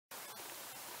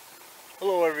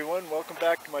Hello everyone, welcome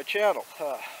back to my channel.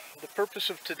 The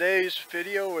purpose of today's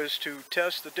video is to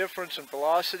test the difference in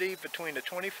velocity between a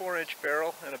 24-inch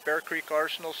barrel and a Bear Creek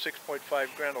Arsenal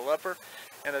 6.5 Grendel upper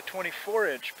and a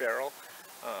 24-inch barrel,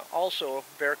 also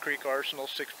Bear Creek Arsenal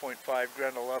 6.5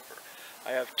 Grendel upper.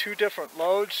 I have two different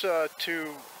loads to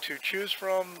choose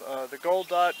from, the Gold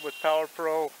Dot with Power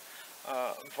Pro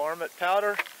varmint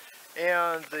powder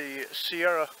and the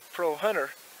Sierra Pro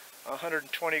Hunter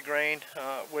 120 grain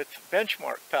with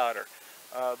benchmark powder.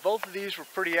 Both of these were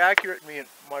pretty accurate in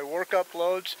my workup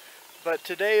loads, but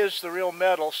today is the real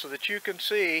metal so that you can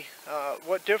see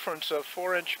what difference a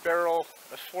 4-inch barrel,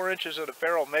 4 inches in a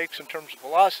barrel makes in terms of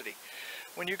velocity.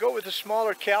 When you go with the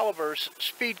smaller calibers,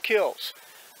 speed kills.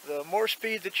 The more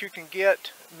speed that you can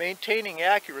get, maintaining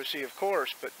accuracy of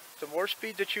course, but the more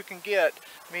speed that you can get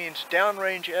means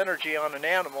downrange energy on an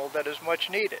animal that is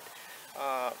much needed.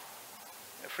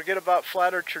 Forget about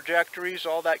flatter trajectories,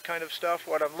 all that kind of stuff.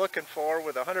 What I'm looking for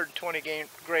with a 120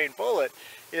 grain bullet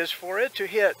is for it to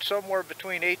hit somewhere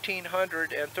between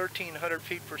 1,800 and 1,300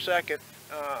 feet per second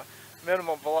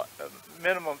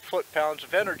minimum foot-pounds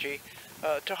of energy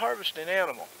to harvest an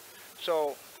animal.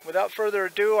 So without further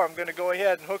ado, I'm going to go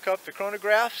ahead and hook up the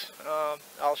chronographs.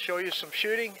 I'll show you some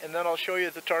shooting and then I'll show you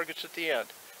the targets at the end.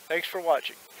 Thanks for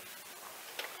watching.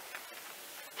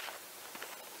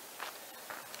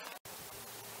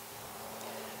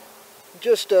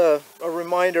 Just a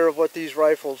reminder of what these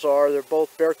rifles are. They're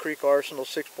both Bear Creek Arsenal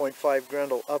 6.5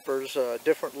 Grendel uppers,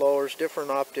 different lowers,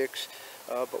 different optics,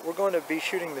 but we're going to be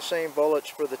shooting the same bullets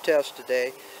for the test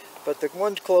today. But the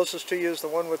one closest to you is the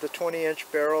one with the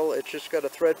 20-inch barrel. It's just got a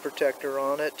thread protector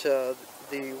on it.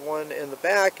 The one in the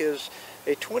back is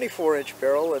a 24-inch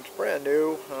barrel. It's brand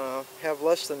new, have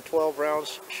less than 12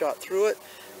 rounds shot through it.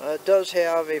 It does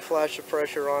have a flash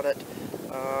suppressor on it.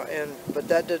 But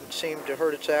that didn't seem to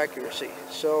hurt its accuracy.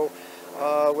 So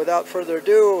without further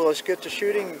ado, let's get to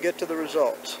shooting and get to the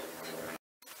results.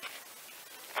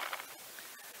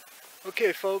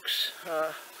 Okay folks,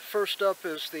 first up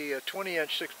is the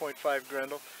 20-inch 6.5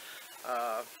 Grendel.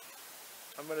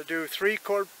 I'm going to do 3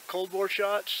 cold bore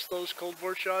shots. Those cold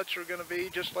bore shots are going to be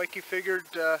just like you figured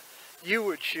you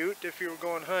would shoot if you were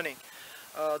going hunting.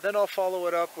 Then I'll follow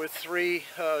it up with 3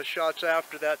 shots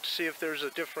after that to see if there's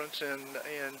a difference in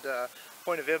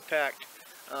point of impact,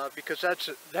 because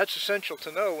that's essential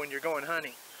to know when you're going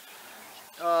hunting.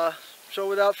 So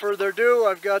without further ado,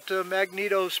 I've got the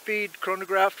magneto speed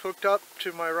chronograph hooked up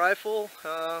to my rifle,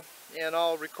 and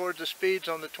I'll record the speeds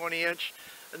on the 20-inch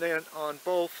and then on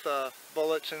both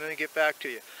bullets and then get back to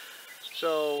you.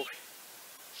 So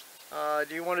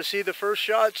do you want to see the first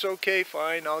shots? Okay,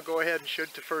 fine. I'll go ahead and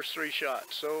shoot the first 3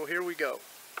 shots. So here we go.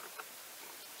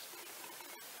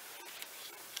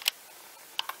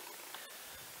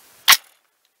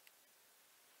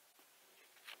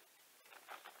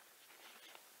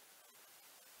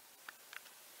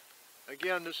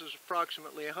 Again, this is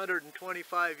approximately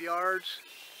 125 yards.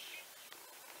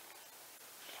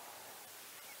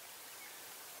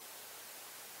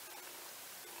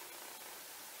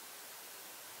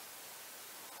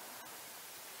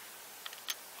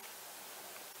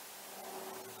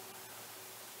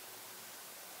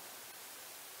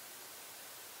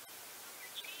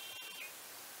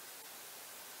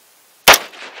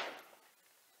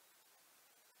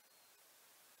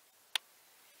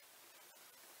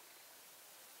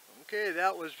 Okay,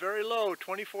 that was very low,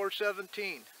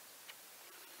 2417.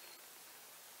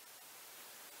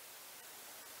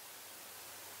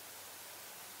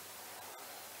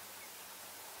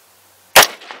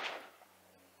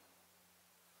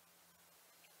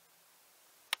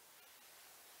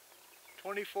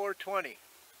 $24.20.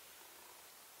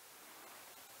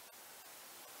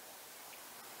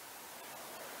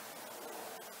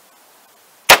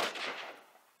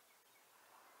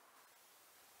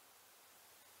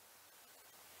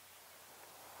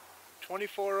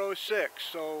 $24.06.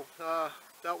 So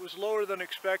that was lower than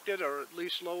expected, or at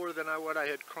least lower than what I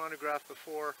had chronographed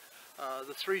before.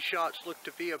 The 3 shots looked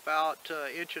to be about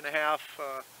 1.5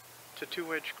 to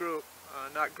 2-inch group.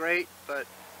 Not great, but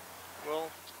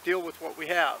we'll deal with what we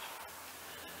have.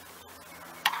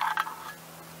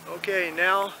 Okay,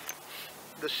 now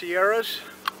the Sierras.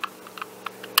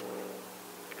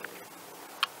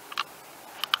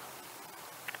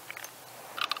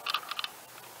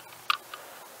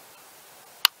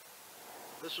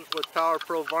 This is with Power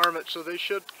Pro varmint, so they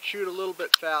should shoot a little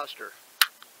bit faster.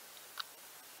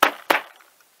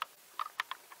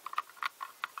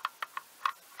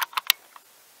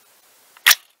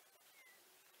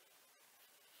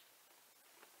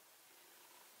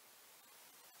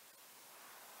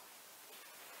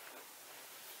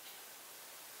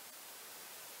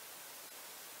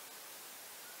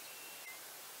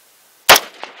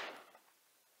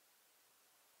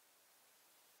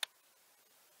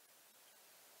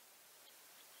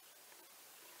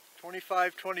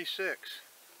 25-26.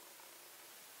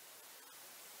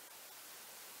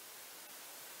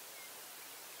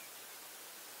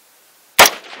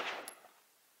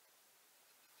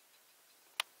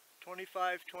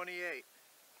 25-28.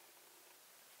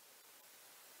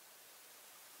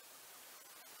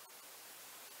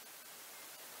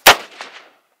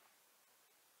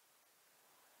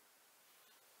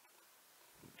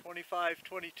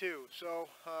 25-22. So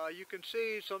you can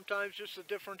see sometimes just the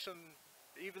difference in,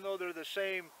 even though they're the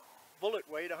same bullet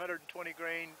weight, 120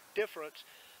 grain difference,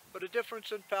 but a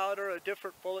difference in powder, a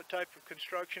different bullet type of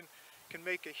construction can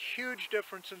make a huge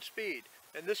difference in speed.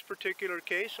 In this particular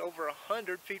case, over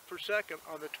 100 feet per second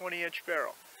on the 20-inch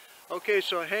barrel. Okay,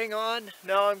 so hang on.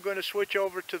 Now I'm going to switch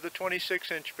over to the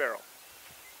 26-inch barrel.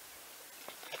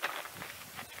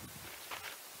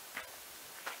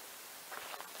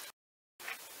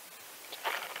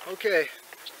 Okay,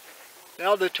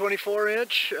 now the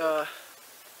 24-inch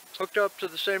hooked up to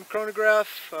the same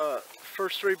chronograph.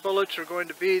 First three bullets are going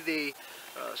to be the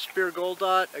Spear Gold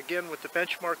Dot, again with the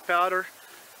benchmark powder.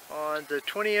 On the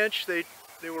 20-inch, they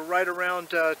were right around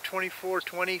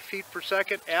 24-20 feet per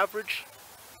second average.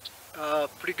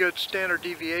 Pretty good standard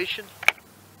deviation.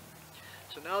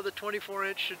 So now the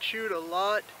 24-inch should shoot a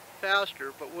lot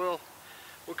faster, but we'll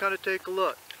kind of take a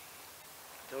look.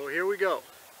 So here we go.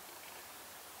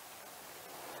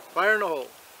 Fire in the hole.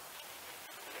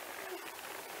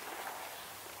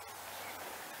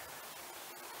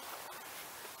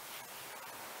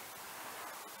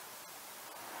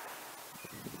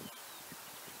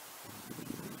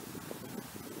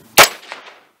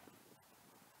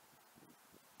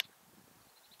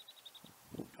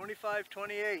 $25,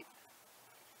 $28.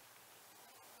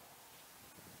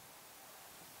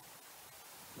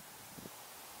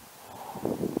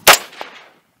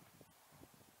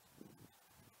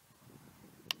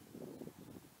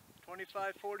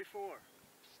 $25, $44.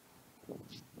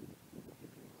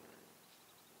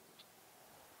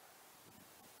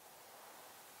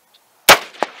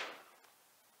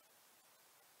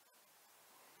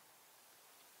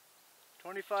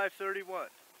 $25, $31.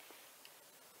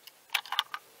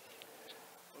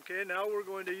 Okay, now we're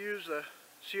going to use the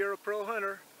Sierra Pro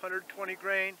Hunter, 120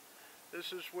 grain.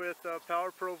 This is with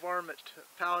Power Pro Varmint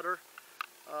powder.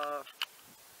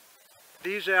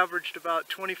 These averaged about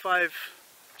 25,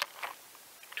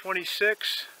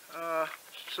 26,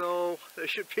 so they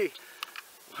should be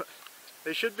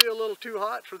a little too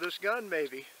hot for this gun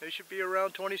maybe. They should be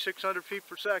around 2,600 feet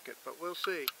per second, but we'll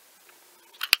see.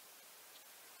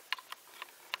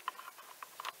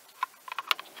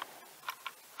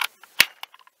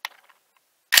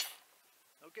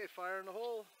 Okay, fire in the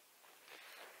hole.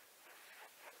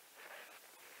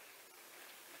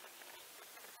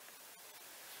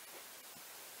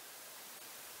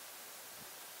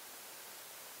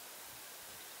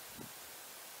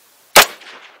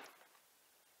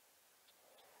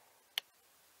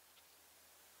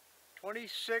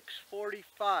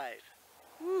 $26.45.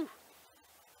 Woo!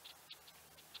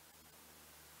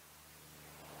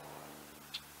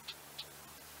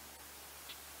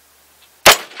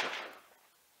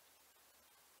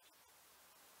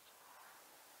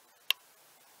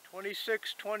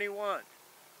 $26.21.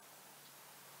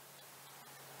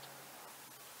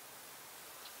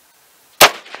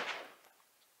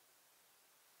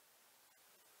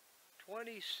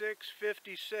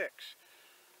 $26.56.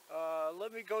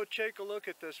 Let me go take a look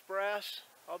at this brass.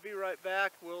 I'll be right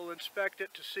back. We'll inspect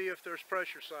it to see if there's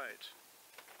pressure signs.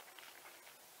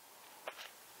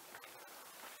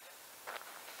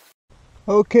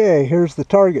 Okay, here's the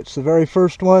targets. The very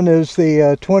first one is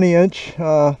the 20-inch.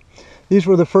 These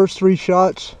were the first three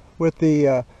shots with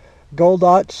the Gold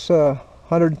Dots,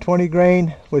 120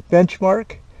 grain with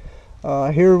benchmark.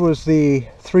 Here was the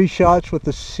three shots with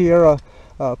the Sierra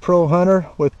Pro Hunter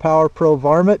with Power Pro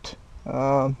Varmint.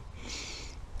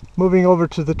 Moving over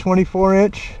to the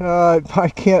 24-inch, I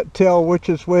can't tell which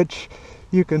is which.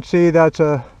 You can see that's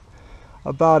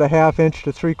about a 1/2 inch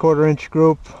to 3/4 inch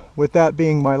group, with that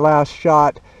being my last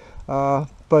shot.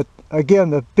 But again,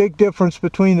 the big difference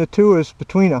between the two is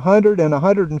between 100 and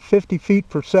 150 feet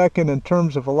per second in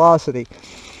terms of velocity.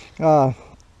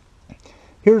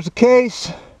 Here's the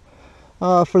case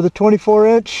for the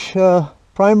 24-inch.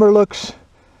 Primer looks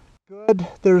good.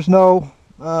 There's no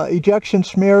ejection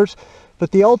smears,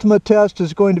 but the ultimate test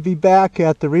is going to be back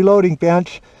at the reloading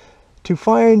bench to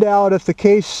find out if the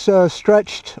case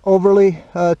stretched overly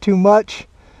too much,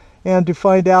 and to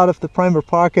find out if the primer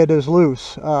pocket is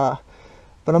loose.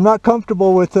 But I'm not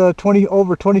comfortable with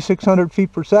over 2,600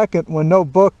 feet per second when no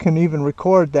book can even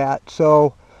record that.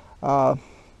 So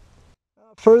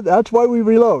that's why we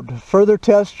reload. Further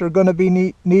tests are going to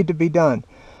be need to be done.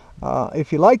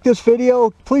 If you like this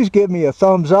video, please give me a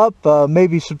thumbs up,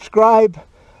 maybe subscribe.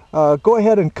 Go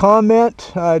ahead and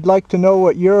comment. I'd like to know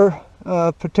what your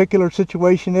particular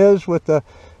situation is with the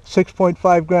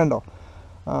 6.5 Grendel.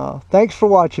 Thanks for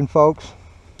watching, folks.